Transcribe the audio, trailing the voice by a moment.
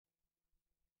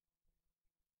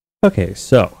Okay,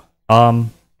 so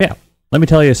yeah, let me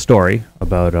tell you a story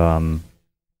about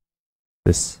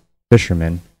this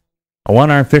fisherman, a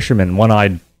one-armed fisherman,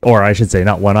 one-eyed, or I should say,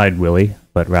 not one-eyed Willie,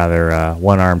 but rather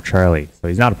one-armed Charlie. So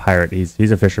he's not a pirate;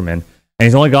 he's a fisherman, and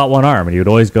he's only got one arm. And he would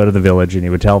always go to the village, and he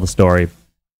would tell the story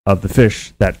of the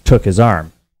fish that took his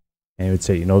arm. And he would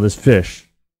say, "You know, this fish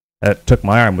that took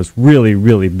my arm was really,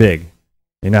 really big.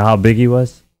 You know how big he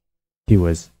was? He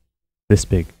was this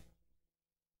big."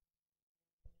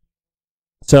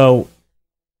 So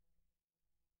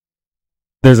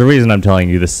there's a reason I'm telling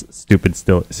you this stupid,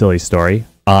 silly story,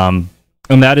 and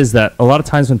that is that a lot of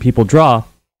times when people draw,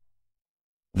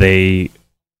 they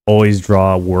always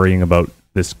draw worrying about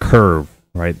this curve,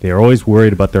 right? They're always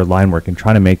worried about their line work and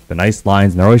trying to make the nice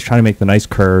lines, and they're always trying to make the nice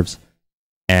curves.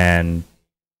 And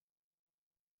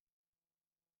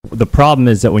the problem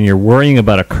is that when you're worrying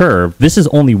about a curve, this is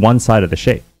only one side of the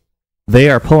shape. They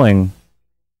are pulling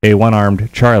a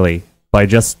one-armed Charlie by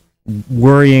just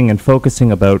worrying and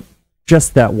focusing about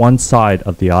just that one side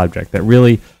of the object, that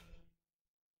really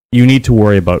you need to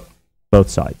worry about both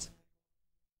sides.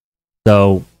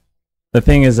 So the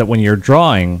thing is that when you're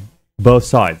drawing both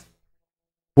sides,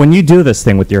 when you do this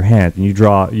thing with your hand and you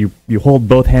draw, you hold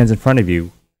both hands in front of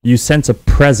you, you sense a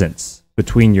presence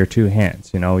between your two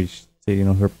hands. You know, you say, you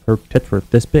know, her tits were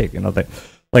this big. You know, that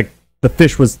like the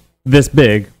fish was this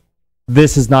big.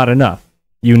 This is not enough.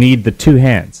 You need the two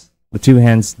hands. The two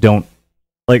hands don't,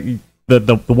 like,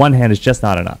 the one hand is just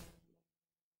not enough.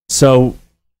 So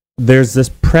there's this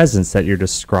presence that you're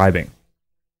describing.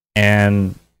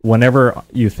 And whenever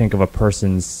you think of a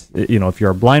person's, you know, if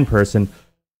you're a blind person,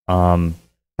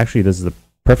 actually this is the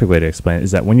perfect way to explain it,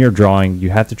 is that when you're drawing, you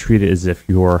have to treat it as if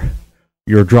you're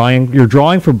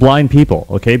drawing for blind people,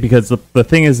 okay? Because the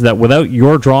thing is that without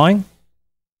your drawing,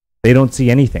 they don't see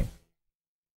anything.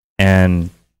 And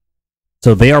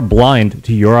so they are blind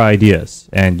to your ideas,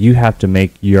 and you have to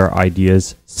make your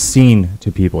ideas seen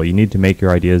to people. You need to make your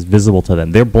ideas visible to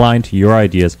them. They're blind to your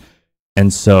ideas,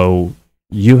 and so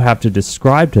you have to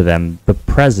describe to them the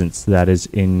presence that is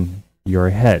in your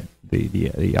head,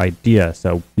 the idea.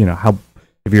 So, you know, how,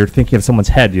 if you're thinking of someone's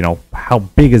head, you know, how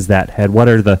big is that head?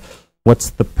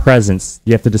 What's the presence?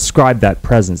 You have to describe that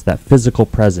presence, that physical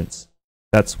presence.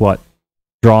 That's what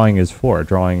drawing is for.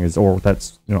 Drawing is, or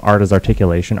that's, you know, art is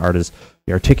articulation. Art is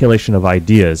the articulation of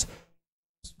ideas,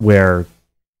 where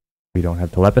we don't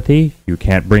have telepathy. You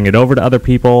can't bring it over to other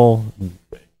people,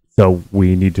 so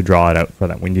we need to draw it out for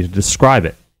them. We need to describe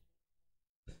it.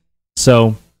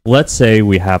 So let's say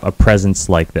we have a presence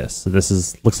like this. So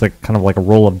this looks like kind of like a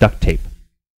roll of duct tape,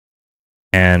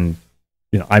 and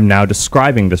you know, I'm now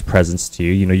describing this presence to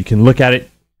you. You know, you can look at it,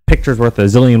 pictures worth a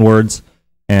zillion words,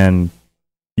 and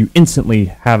you instantly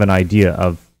have an idea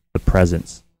of the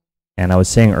presence. And I was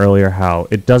saying earlier how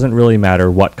it doesn't really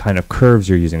matter what kind of curves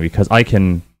you're using, because I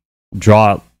can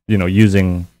draw, you know,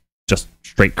 using just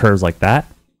straight curves like that.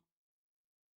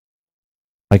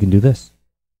 I can do this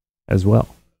as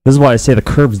well. This is why I say the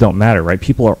curves don't matter, right?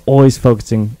 People are always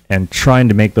focusing and trying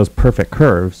to make those perfect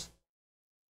curves.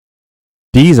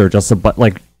 These are just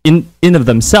like in of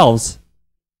themselves,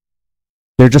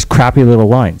 they're just crappy little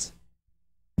lines.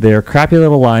 They're crappy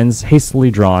little lines, hastily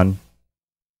drawn,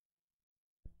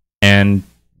 and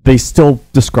they still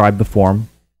describe the form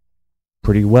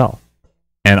pretty well.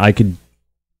 And I could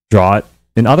draw it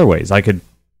in other ways. I could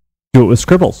do it with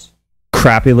scribbles,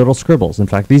 crappy little scribbles. In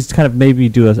fact, these kind of maybe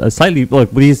do a slightly,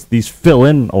 look, these fill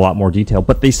in a lot more detail,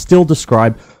 but they still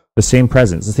describe the same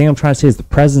presence. The thing I'm trying to say is the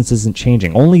presence isn't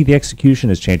changing. Only the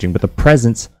execution is changing, but the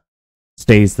presence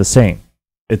stays the same.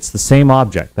 It's the same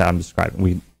object that I'm describing.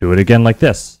 We do it again like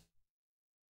this.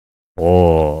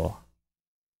 Oh.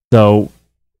 So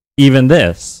even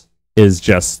this is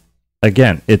just,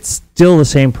 again, it's still the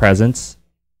same presence,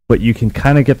 but you can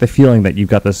kind of get the feeling that you've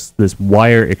got this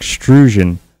wire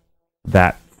extrusion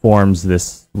that forms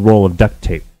this roll of duct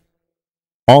tape.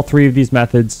 All three of these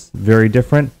methods, very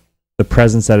different. The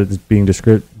presence that is being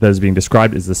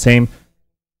described is the same.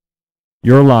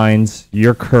 Your lines,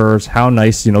 your curves, how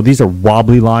nice, you know, these are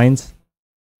wobbly lines.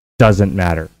 Doesn't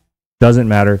matter. Doesn't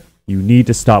matter. You need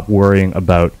to stop worrying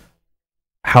about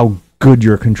how good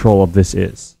your control of this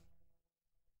is.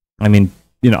 I mean,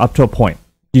 you know, up to a point.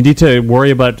 You need to worry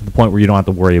about it to the point where you don't have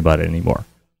to worry about it anymore.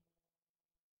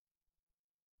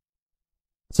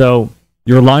 So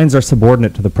your lines are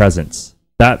subordinate to the presence.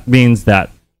 That means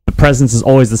that the presence is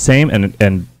always the same,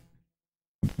 and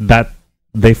that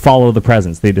they follow the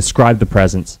presence. They describe the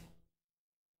presence.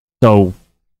 So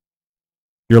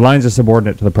your lines are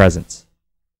subordinate to the presence,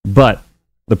 but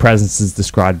the presence is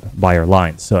described by your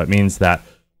lines. So it means that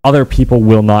other people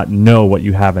will not know what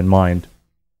you have in mind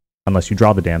unless you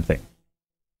draw the damn thing.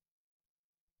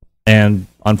 And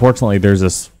unfortunately, there's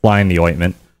this fly in the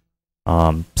ointment,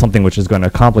 something which is going to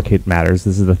complicate matters.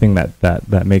 This is the thing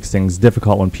that makes things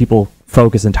difficult when people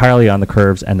focus entirely on the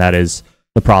curves, and that is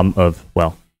the problem of,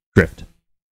 well, drift.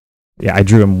 Yeah, I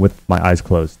drew them with my eyes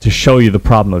closed to show you the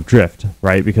problem of drift,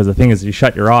 right? Because the thing is, you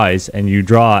shut your eyes and you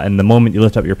draw, and the moment you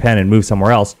lift up your pen and move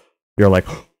somewhere else, you're like,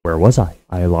 where was I?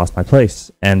 I lost my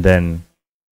place. And then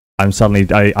I'm suddenly,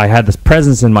 I had this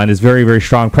presence in mind, this very, very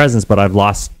strong presence, but I've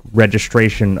lost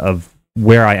registration of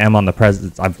where I am on the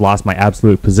presence. I've lost my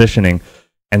absolute positioning.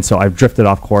 And so I've drifted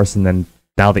off course, and then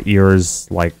now the ear is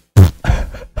like,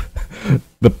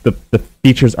 the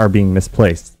features are being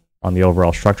misplaced on the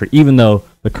overall structure, even though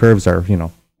the curves are, So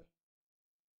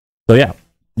yeah,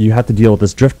 you have to deal with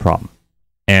this drift problem.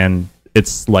 And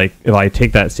it's like, if I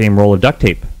take that same roll of duct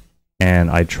tape and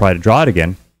I try to draw it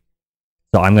again,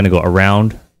 so I'm going to go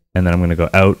around, and then I'm going to go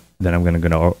out, then I'm going to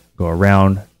go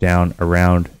around, down,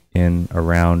 around, in,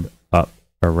 around, up,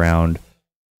 around,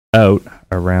 out,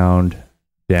 around,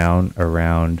 down,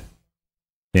 around,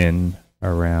 in,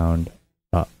 around,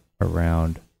 up,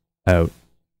 around, out,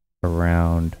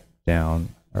 around, down,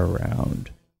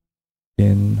 around,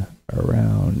 in,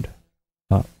 around,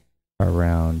 up,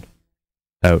 around,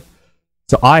 out.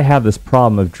 So I have this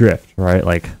problem of drift, right?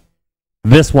 Like,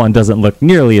 this one doesn't look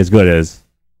nearly as good as,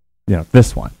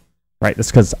 this one, right? That's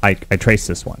because I traced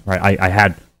this one, right? I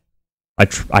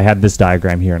had this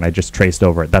diagram here, and I just traced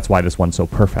over it. That's why this one's so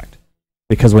perfect.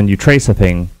 Because when you trace a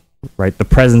thing, right, the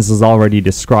presence is already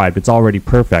described. It's already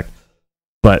perfect.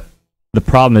 But the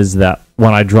problem is that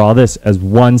when I draw this as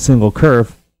one single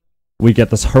curve, we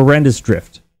get this horrendous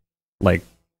drift. Like,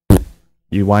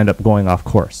 you wind up going off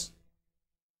course.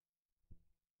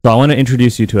 So I want to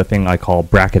introduce you to a thing I call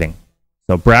bracketing.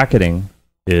 So bracketing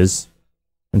is,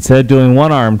 instead of doing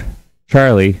one-armed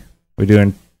Charlie, we're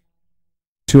doing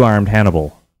two-armed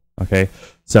Hannibal. Okay?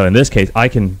 So in this case, I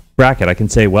can bracket. I can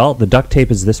say, well, the duct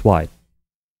tape is this wide.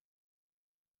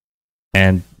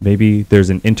 And maybe there's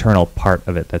an internal part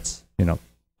of it that's,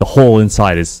 the whole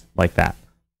inside is like that.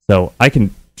 So I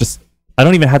can just, I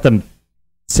don't even have to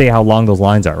say how long those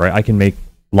lines are, right? I can make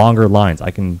longer lines. I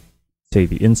can say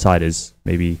the inside is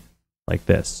maybe like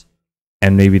this.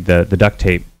 And maybe the duct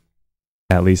tape,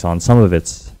 at least on some of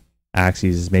its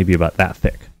axes, is maybe about that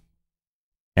thick.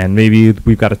 And maybe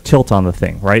we've got a tilt on the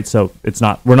thing, right? So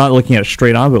we're not looking at it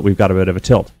straight on, but we've got a bit of a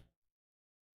tilt.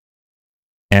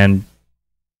 And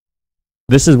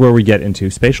this is where we get into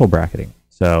spatial bracketing.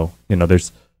 So,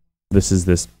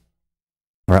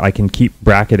 where I can keep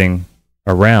bracketing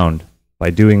around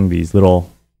by doing these little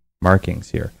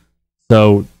markings here.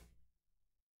 So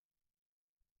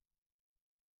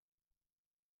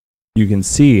you can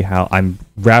see how I'm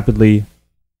rapidly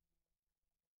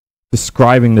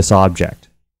describing this object.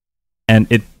 And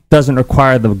it doesn't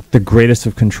require the greatest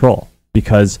of control,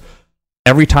 because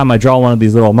every time I draw one of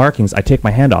these little markings, I take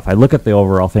my hand off. I look at the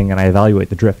overall thing and I evaluate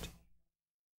the drift.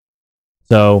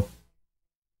 So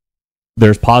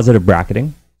there's positive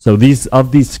bracketing. So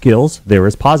of these skills, there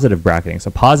is positive bracketing.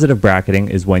 So positive bracketing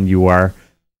is when you are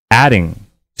adding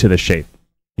to the shape.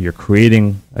 You're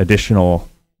creating additional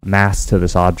mass to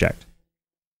this object.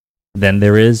 Then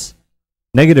there is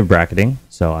negative bracketing.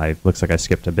 So looks like I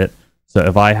skipped a bit. So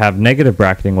if I have negative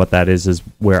bracketing, what that is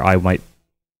where I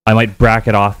might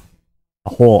bracket off a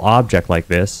whole object like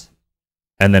this,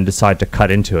 and then decide to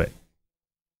cut into it.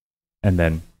 And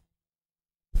then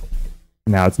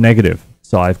now it's negative.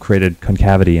 So I've created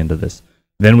concavity into this.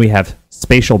 Then we have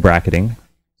spatial bracketing.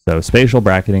 So spatial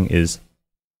bracketing is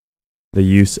the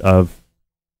use of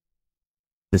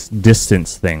this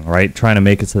distance thing, right? Trying to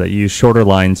make it so that you use shorter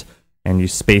lines and you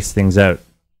space things out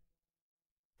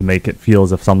to make it feel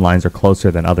as if some lines are closer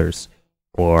than others,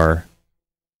 or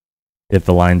if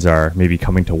the lines are maybe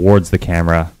coming towards the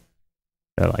camera,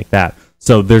 like that.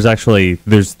 So there's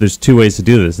two ways to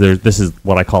do this. This is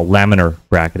what I call laminar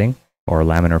bracketing, or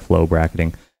laminar flow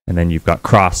bracketing, and then you've got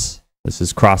cross. This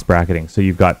is cross bracketing. So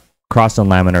you've got cross and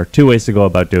laminar, two ways to go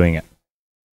about doing it.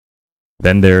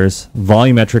 Then there's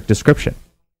volumetric description.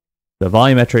 The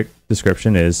volumetric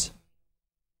description is,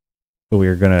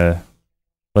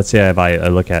 let's say if I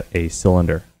look at a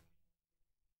cylinder.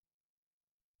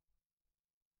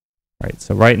 Right,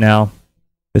 so right now,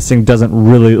 this thing it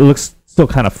looks still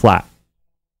kind of flat.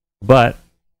 But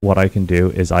what I can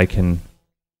do is I can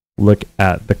look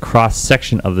at the cross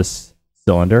section of this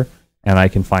cylinder, and I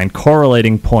can find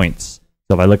correlating points.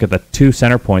 So if I look at the two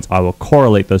center points, I will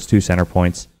correlate those two center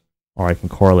points, or I can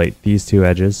correlate these two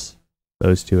edges,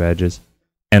 those two edges.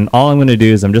 And all I'm going to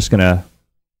do is I'm just going to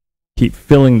keep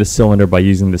filling the cylinder by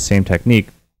using the same technique,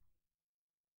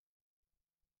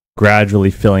 gradually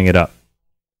filling it up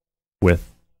with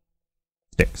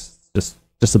sticks.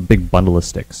 Just a big bundle of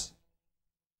sticks.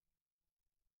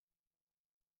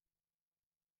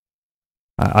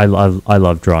 I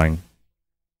love drawing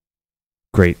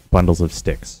great bundles of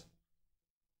sticks.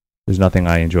 There's nothing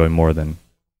I enjoy more than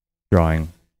drawing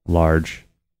large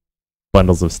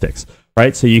bundles of sticks,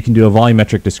 right? So you can do a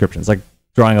volumetric description. It's like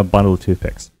drawing a bundle of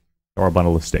toothpicks or a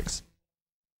bundle of sticks.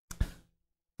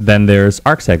 Then there's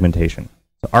arc segmentation.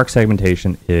 So arc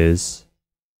segmentation is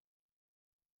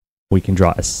we can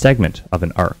draw a segment of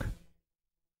an arc.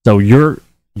 So your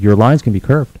lines can be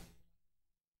curved.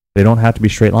 They don't have to be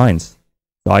straight lines.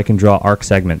 So I can draw arc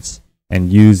segments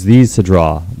and use these to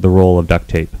draw the roll of duct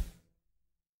tape.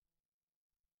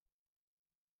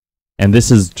 And this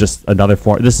is just another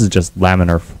form. This is just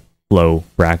laminar flow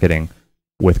bracketing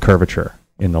with curvature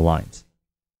in the lines.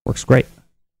 Works great.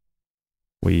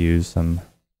 We use some.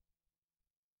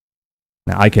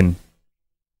 Now I can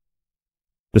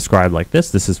describe like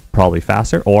this. This is probably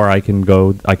faster, or I can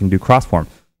do cross form.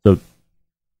 So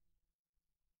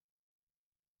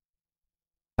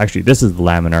actually, this is the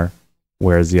laminar,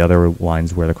 whereas the other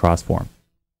lines were the cross form.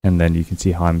 And then you can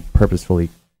see how I'm purposefully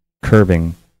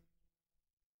curving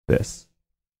this.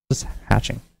 Just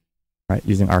hatching, right?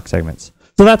 Using arc segments.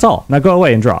 So that's all. Now go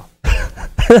away and draw.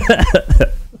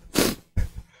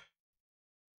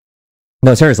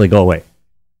 No, seriously, go away.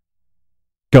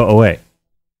 Go away.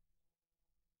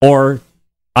 Or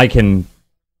I can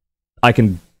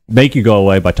make you go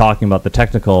away by talking about the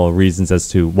technical reasons as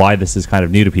to why this is kind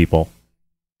of new to people.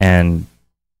 And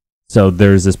so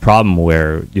there's this problem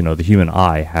where, the human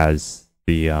eye has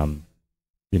the,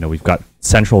 we've got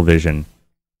central vision.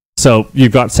 So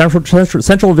you've got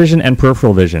central vision and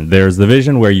peripheral vision. There's the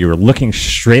vision where you're looking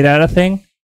straight at a thing.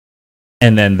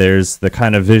 And then there's the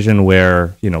kind of vision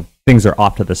where, things are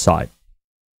off to the side.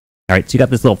 All right, so you got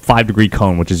this little 5-degree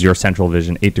cone, which is your central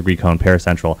vision, 8-degree cone,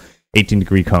 paracentral,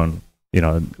 18-degree cone,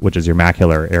 which is your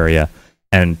macular area.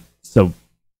 And so,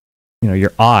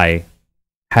 your eye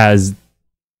has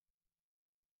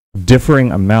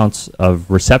differing amounts of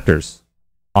receptors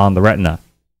on the retina.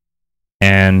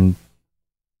 And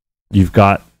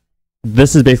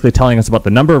this is basically telling us about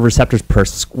the number of receptors per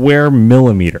square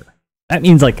millimeter. That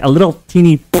means like a little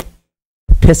teeny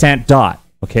pissant dot,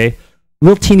 okay?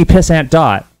 Little teeny pissant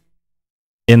dot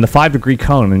in the 5-degree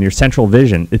cone in your central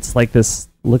vision. It's like this,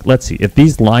 look, let's see. If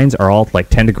these lines are all like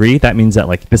 10 degree, that means that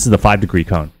like this is the 5-degree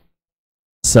cone.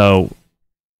 So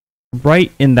right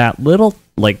in that little,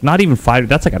 like not even 5,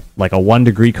 that's like a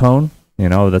 1-degree cone,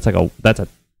 that's a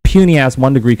puny ass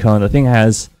 1-degree cone. The thing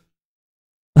has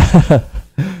per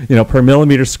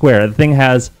millimeter square, the thing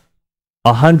has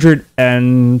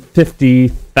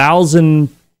 150,000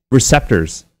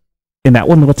 receptors in that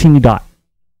one little teeny dot.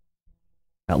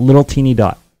 That little teeny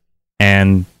dot.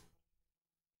 And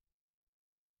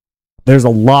there's a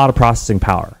lot of processing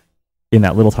power in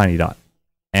that little tiny dot.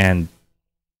 And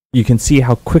you can see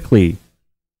how quickly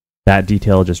that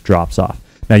detail just drops off.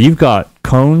 Now you've got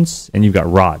cones and you've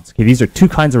got rods. Okay, these are two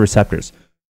kinds of receptors.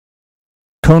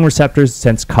 Cone receptors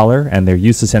sense color and they're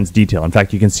used to sense detail. In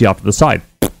fact, you can see off to the side,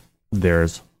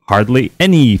 there's hardly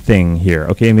anything here.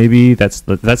 Okay, maybe that's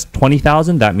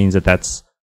 20,000. That means that's,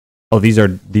 okay, so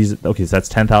that's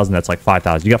 10,000. That's like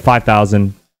 5,000. You got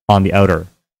 5,000 on the outer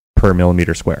per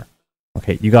millimeter square.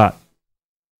 Okay, you got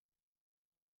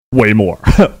way more,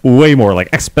 way more,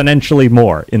 like exponentially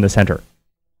more in the center.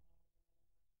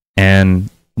 And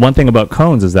one thing about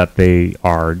cones is that they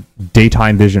are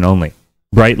daytime vision only.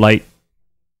 Bright light,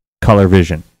 color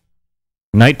vision.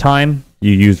 Nighttime,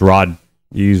 you use rod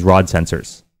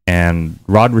sensors. And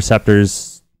rod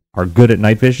receptors are good at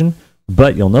night vision,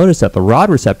 but you'll notice that the rod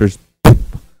receptors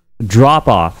drop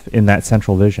off in that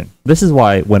central vision. This is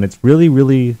why when it's really,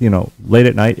 really, late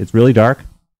at night, it's really dark,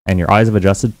 and your eyes have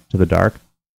adjusted to the dark,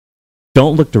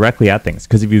 don't look directly at things.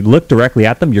 Because if you look directly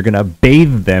at them, you're going to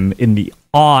bathe them in the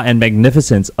awe and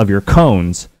magnificence of your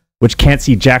cones, which can't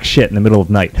see jack shit in the middle of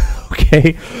night.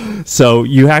 Okay? So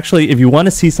you actually, if you want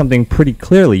to see something pretty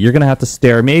clearly, you're going to have to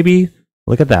stare maybe,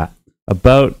 look at that,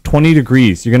 about 20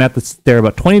 degrees. You're going to have to stare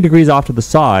about 20 degrees off to the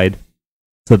side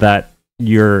so that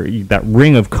that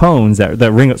ring of cones,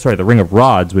 the ring of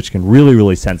rods, which can really,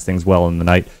 really sense things well in the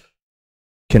night,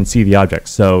 can see the object.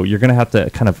 So you're going to have to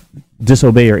kind of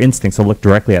disobey your instincts to look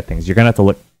directly at things. You're going to have to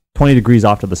look 20 degrees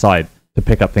off to the side to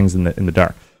pick up things in the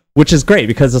dark, which is great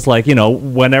because it's like,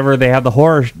 whenever they have the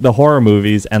horror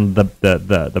movies and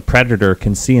the predator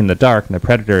can see in the dark and the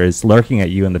predator is lurking at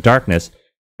you in the darkness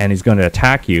and he's going to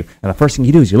attack you, and the first thing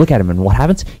you do is you look at him and what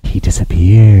happens? He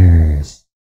disappears.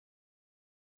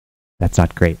 That's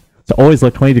not great. So always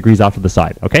look 20 degrees off to the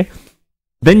side, okay?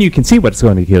 then you can see what's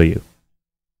going to kill you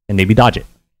and maybe dodge it.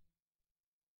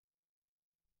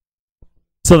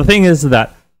 So the thing is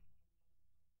that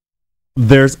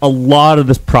there's a lot of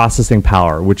this processing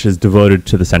power which is devoted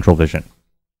to the central vision.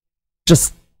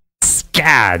 Just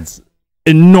scads,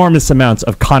 enormous amounts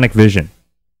of conic vision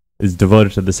is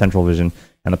devoted to the central vision.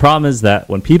 And the problem is that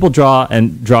when people draw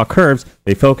curves,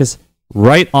 they focus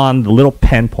right on the little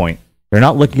pen point. They're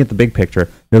not looking at the big picture.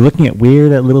 They're looking at where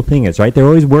that little thing is, right? They're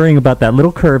always worrying about that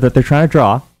little curve that they're trying to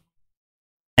draw.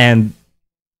 And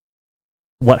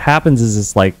what happens is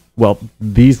it's like, well,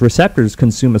 these receptors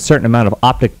consume a certain amount of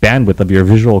optic bandwidth of your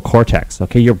visual cortex.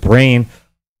 Okay, your brain,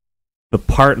 the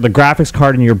graphics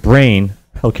card in your brain,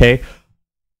 okay,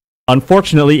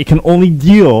 unfortunately, it can only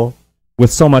deal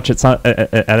with so much at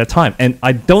a time. And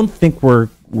I don't think we're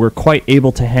quite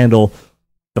able to handle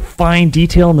the fine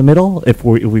detail in the middle. If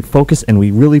we focus and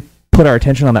we really put our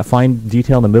attention on that fine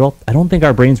detail in the middle, I don't think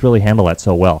our brains really handle that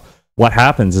so well. What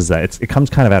happens is that it comes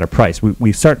kind of at a price.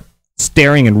 We start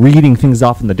staring and reading things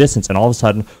off in the distance, and all of a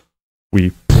sudden,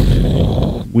 we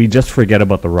just forget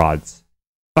about the rods.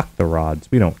 Fuck the rods.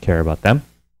 We don't care about them.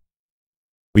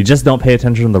 We just don't pay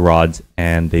attention to the rods,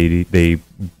 and we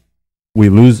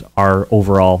lose our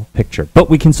overall picture. But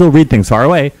we can still read things far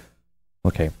away.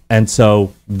 Okay, and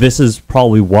so this is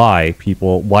probably why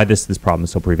this problem is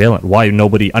so prevalent. Why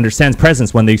nobody understands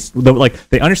presence when they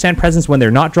understand presence when they're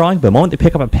not drawing. But the moment they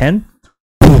pick up a pen,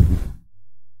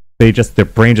 their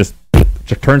brain just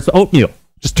turns to oatmeal.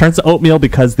 Just turns to oatmeal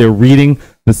because they're reading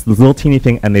this little teeny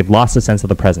thing and they've lost a sense of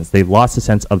the presence. They've lost a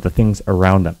sense of the things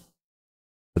around them.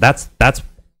 But that's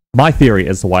my theory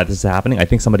as to why this is happening. I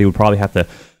think somebody would probably have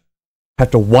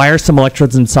to wire some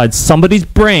electrodes inside somebody's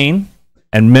brain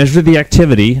and measure the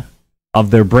activity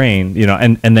of their brain,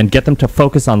 and then get them to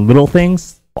focus on little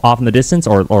things off in the distance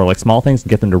or like small things and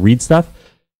get them to read stuff.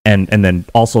 And then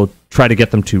also try to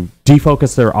get them to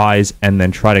defocus their eyes and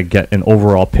then try to get an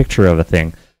overall picture of a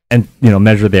thing and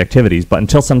measure the activities. But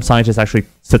until some scientist actually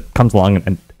comes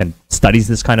along and studies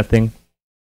this kind of thing,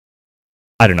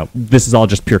 I don't know. This is all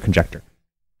just pure conjecture.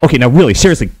 Okay, now really,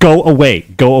 seriously, go away.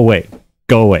 Go away.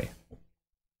 Go away.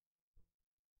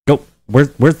 Go. Where's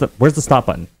the stop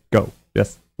button? Go.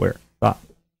 Yes. Where? Stop.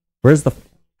 Where's the...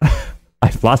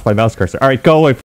 I've lost my mouse cursor. All right, go away.